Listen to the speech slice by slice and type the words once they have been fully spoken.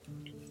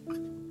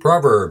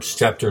Proverbs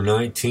chapter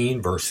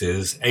 19,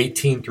 verses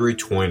 18 through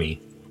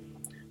 20.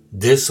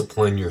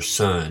 Discipline your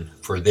son,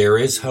 for there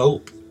is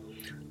hope.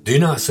 Do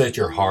not set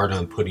your heart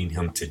on putting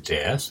him to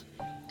death.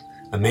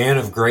 A man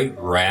of great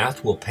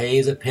wrath will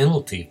pay the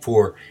penalty,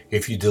 for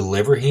if you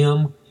deliver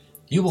him,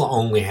 you will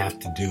only have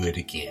to do it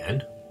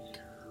again.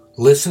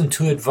 Listen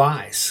to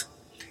advice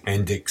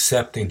and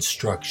accept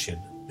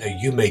instruction, that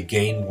you may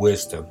gain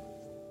wisdom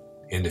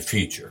in the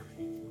future.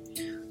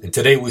 And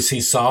today we see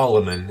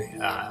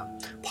Solomon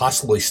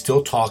possibly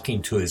still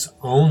talking to his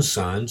own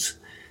sons,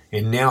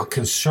 and now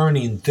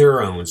concerning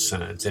their own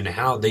sons and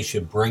how they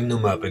should bring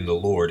them up in the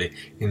Lord,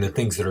 in the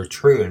things that are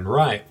true and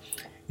right.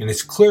 And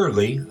it's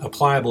clearly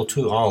applicable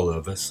to all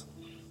of us.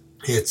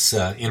 It's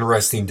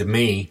interesting to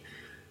me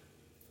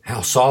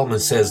how Solomon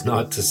says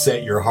not to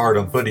set your heart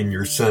on putting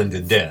your son to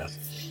death.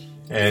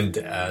 And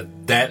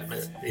that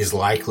is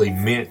likely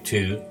meant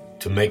to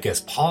make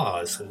us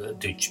pause.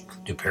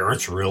 Do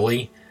parents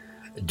really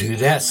do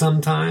that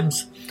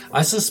sometimes?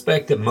 I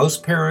suspect that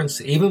most parents,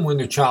 even when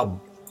their child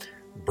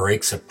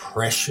breaks a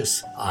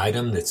precious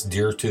item that's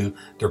dear to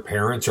their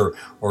parents,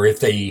 or if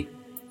they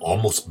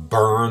almost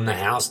burn the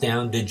house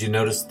down. Did you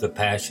notice the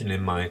passion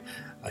in my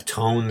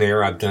tone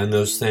there? I've done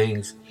those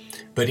things.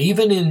 But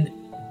even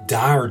in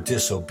dire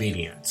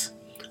disobedience,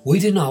 we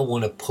do not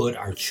want to put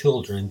our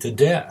children to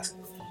death.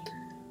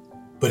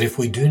 But if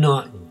we do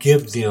not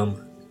give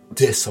them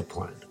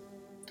discipline,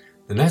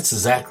 then that's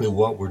exactly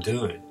what we're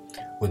doing.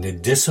 When they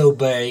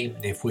disobey,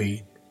 if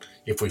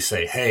we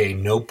say, hey,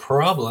 no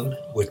problem,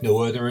 with no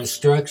other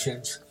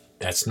instructions,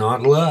 that's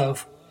not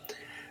love.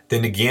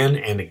 Then again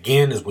and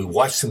again, as we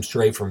watch them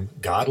stray from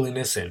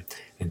godliness and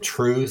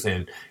truth,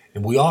 and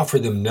we offer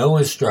them no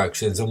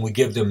instructions and we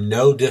give them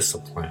no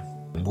discipline,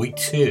 we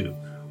too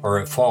are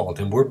at fault,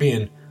 and we're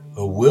being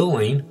a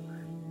willing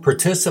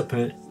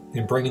participant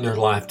in bringing their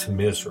life to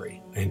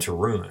misery and to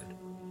ruin.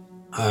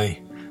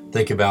 I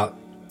think about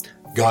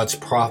God's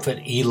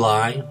prophet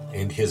Eli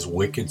and his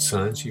wicked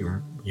sons.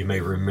 You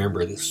may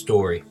remember this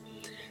story.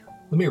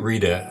 Let me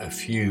read a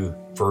few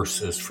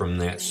verses from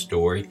that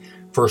story.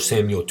 1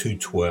 Samuel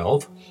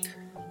 2:12.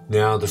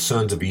 Now the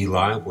sons of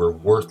Eli were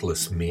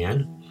worthless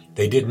men.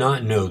 They did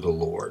not know the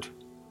Lord.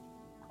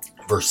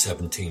 Verse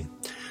 17.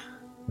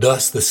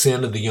 Thus the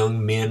sin of the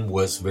young men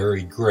was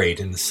very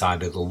great in the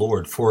sight of the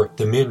Lord, for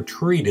the men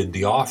treated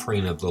the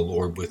offering of the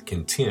Lord with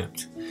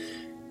contempt.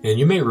 And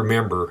you may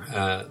remember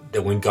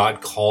that when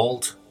God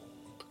called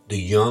the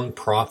young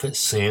prophet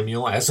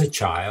Samuel as a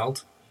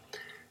child,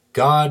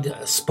 God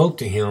spoke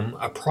to him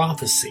a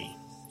prophecy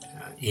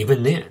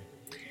even then.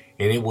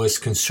 And it was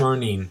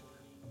concerning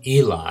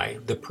Eli,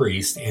 the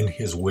priest, and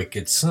his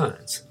wicked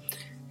sons,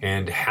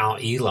 and how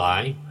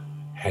Eli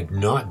had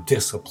not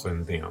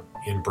disciplined them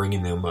in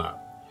bringing them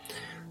up.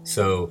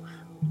 So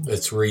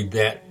let's read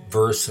that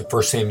verse,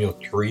 1 Samuel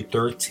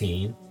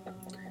 3:13.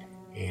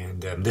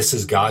 And this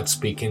is God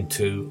speaking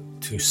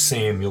to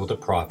Samuel the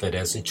prophet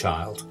as a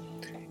child.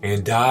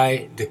 And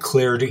I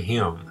declare to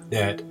him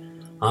that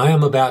I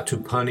am about to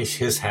punish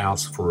his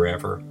house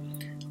forever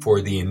for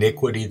the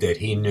iniquity that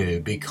he knew,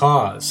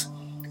 because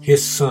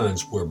his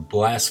sons were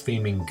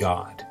blaspheming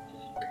God,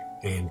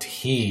 and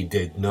he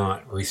did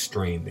not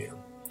restrain them.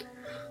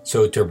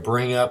 So to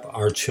bring up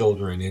our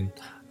children and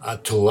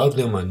to love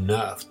them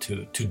enough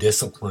to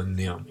discipline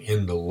them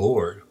in the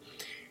Lord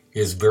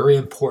is very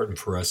important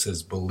for us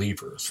as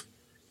believers.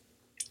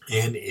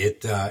 And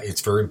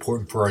it's very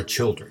important for our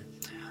children.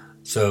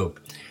 So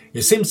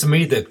it seems to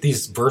me that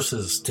these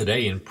verses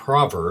today in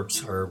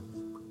Proverbs are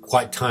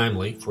quite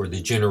timely for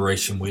the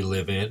generation we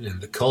live in and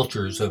the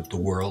cultures of the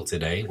world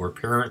today, where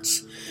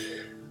parents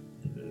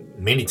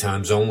many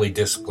times only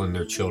discipline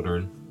their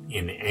children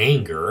in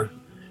anger,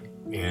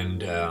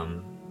 and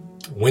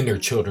when their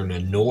children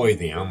annoy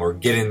them or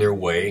get in their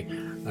way,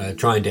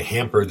 trying to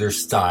hamper their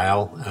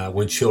style,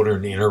 when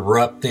children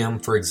interrupt them,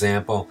 for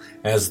example,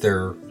 as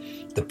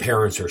the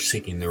parents are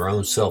seeking their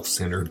own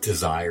self-centered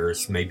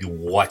desires, maybe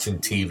watching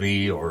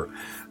TV or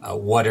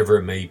whatever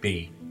it may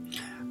be.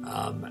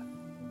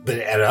 But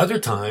at other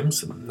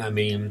times,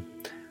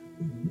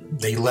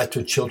 they let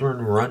their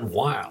children run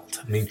wild.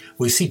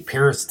 We see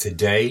parents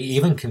today,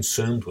 even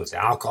consumed with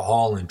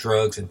alcohol and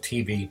drugs and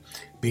TV,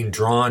 being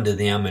drawn to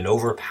them and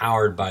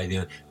overpowered by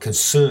them,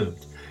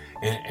 consumed.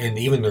 And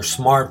even their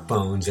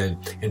smartphones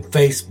and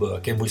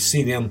Facebook, and we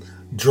see them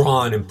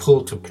drawn and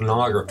pulled to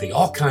pornography,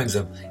 all kinds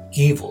of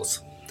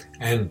evils.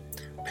 And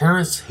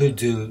parents who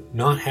do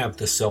not have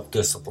the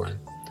self-discipline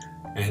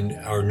and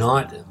are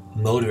not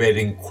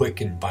motivated and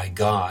quickened by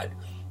God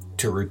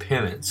to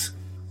repentance,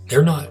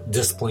 they're not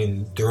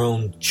disciplining their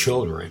own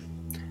children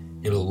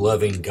in a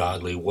loving,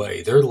 godly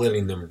way. They're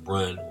letting them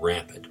run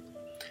rampant.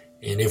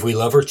 And if we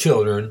love our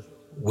children,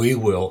 we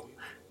will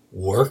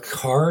work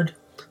hard.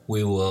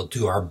 We will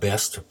do our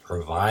best to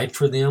provide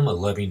for them a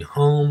loving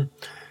home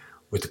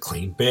with a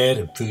clean bed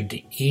and food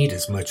to eat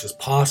as much as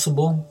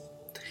possible.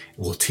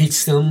 We'll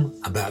teach them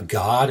about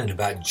God and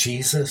about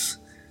Jesus,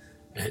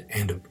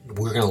 and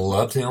we're going to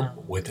love them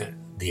with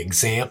the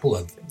example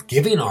of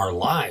giving our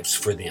lives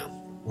for them.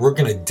 We're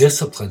going to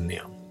discipline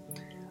them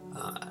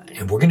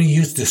And we're going to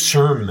use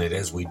discernment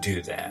as we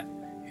do that,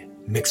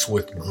 mixed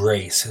with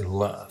grace and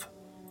love.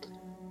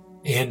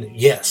 And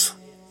yes,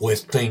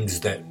 with things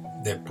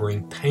that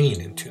bring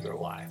pain into their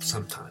life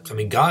sometimes. I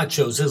mean, God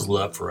shows his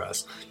love for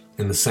us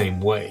in the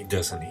same way,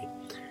 doesn't he?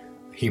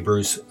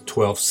 Hebrews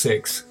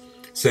 12:6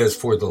 says,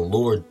 "For the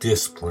Lord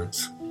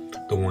disciplines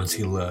the ones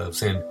he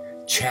loves and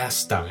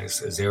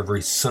chastises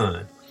every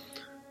son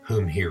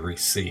whom he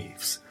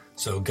receives."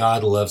 So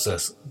God loves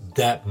us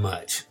that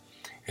much.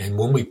 And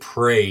when we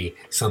pray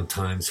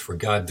sometimes for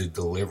God to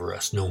deliver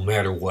us, no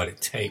matter what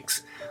it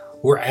takes,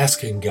 we're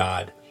asking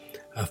God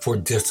for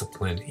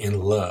discipline in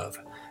love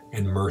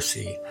and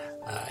mercy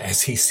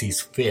as he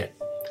sees fit,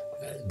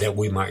 that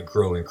we might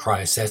grow in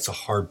Christ. That's a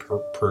hard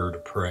prayer to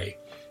pray.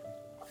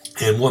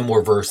 And one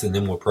more verse and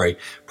then we'll pray.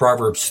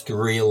 Proverbs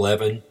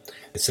 3:11,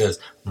 it says,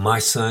 "My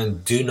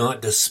son, do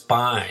not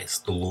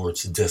despise the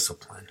Lord's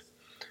discipline,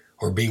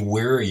 or be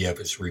weary of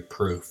his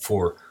reproof,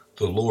 for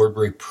the Lord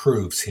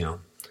reproves him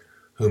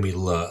whom he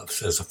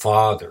loves, as a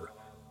father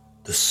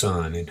the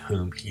son in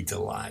whom he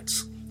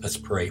delights." Let's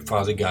pray.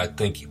 Father God,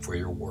 thank you for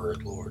your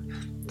word, Lord.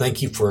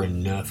 Thank you for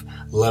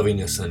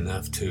loving us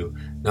enough to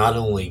not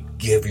only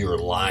give your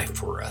life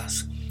for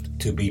us,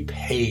 to be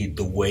paid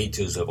the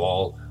wages of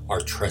all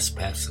our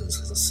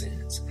trespasses and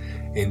sins,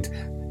 and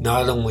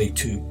not only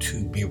to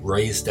be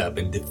raised up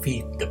and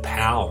defeat the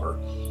power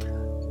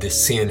that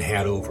sin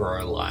had over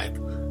our life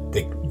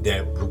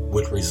that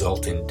would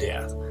result in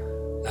death,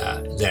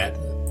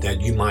 that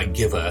you might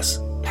give us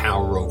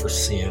power over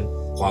sin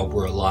while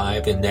we're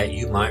alive, and that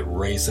you might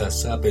raise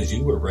us up as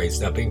you were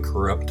raised up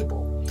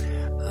incorruptible.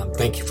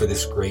 Thank you for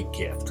this great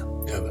gift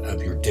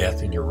of your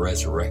death and your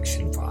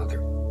resurrection, Father.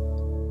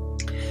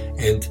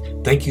 And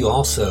thank you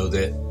also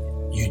that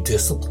you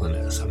discipline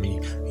us. I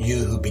mean, you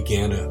who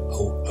began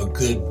a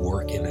good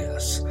work in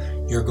us,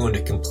 you're going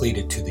to complete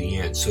it to the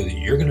end so that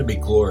you're going to be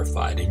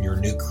glorified in your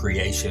new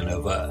creation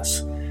of us.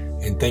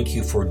 And thank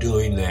you for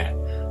doing that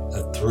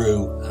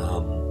through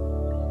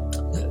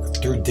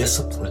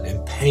discipline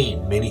and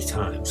pain many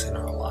times in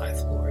our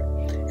life, Lord.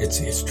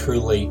 It's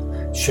truly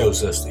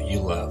shows us that you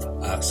love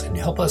us. And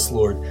help us,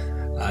 Lord,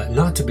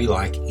 not to be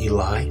like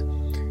Eli,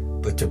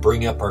 but to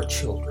bring up our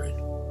children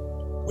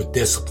with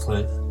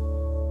discipline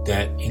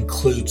that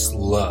includes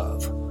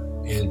love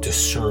and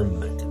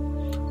discernment.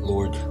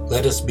 Lord,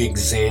 let us be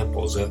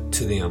examples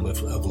to them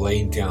of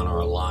laying down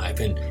our life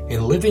and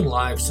living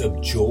lives of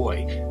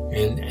joy.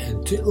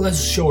 And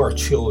let's show our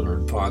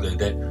children, Father,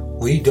 that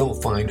we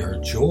don't find our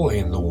joy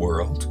in the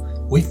world.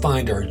 We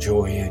find our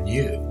joy in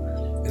you.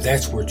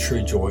 That's where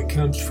true joy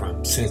comes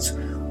from, since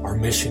our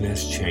mission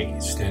has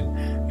changed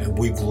and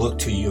we've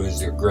looked to you as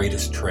their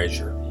greatest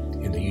treasure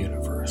in the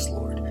universe,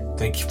 Lord.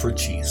 Thank you for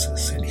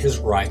Jesus and his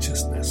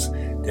righteousness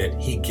that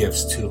he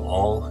gives to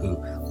all who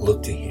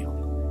look to him,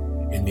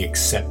 and the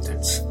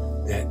acceptance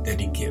that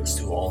he gives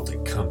to all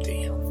that come to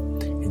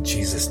him. In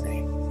Jesus'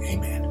 name,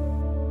 amen.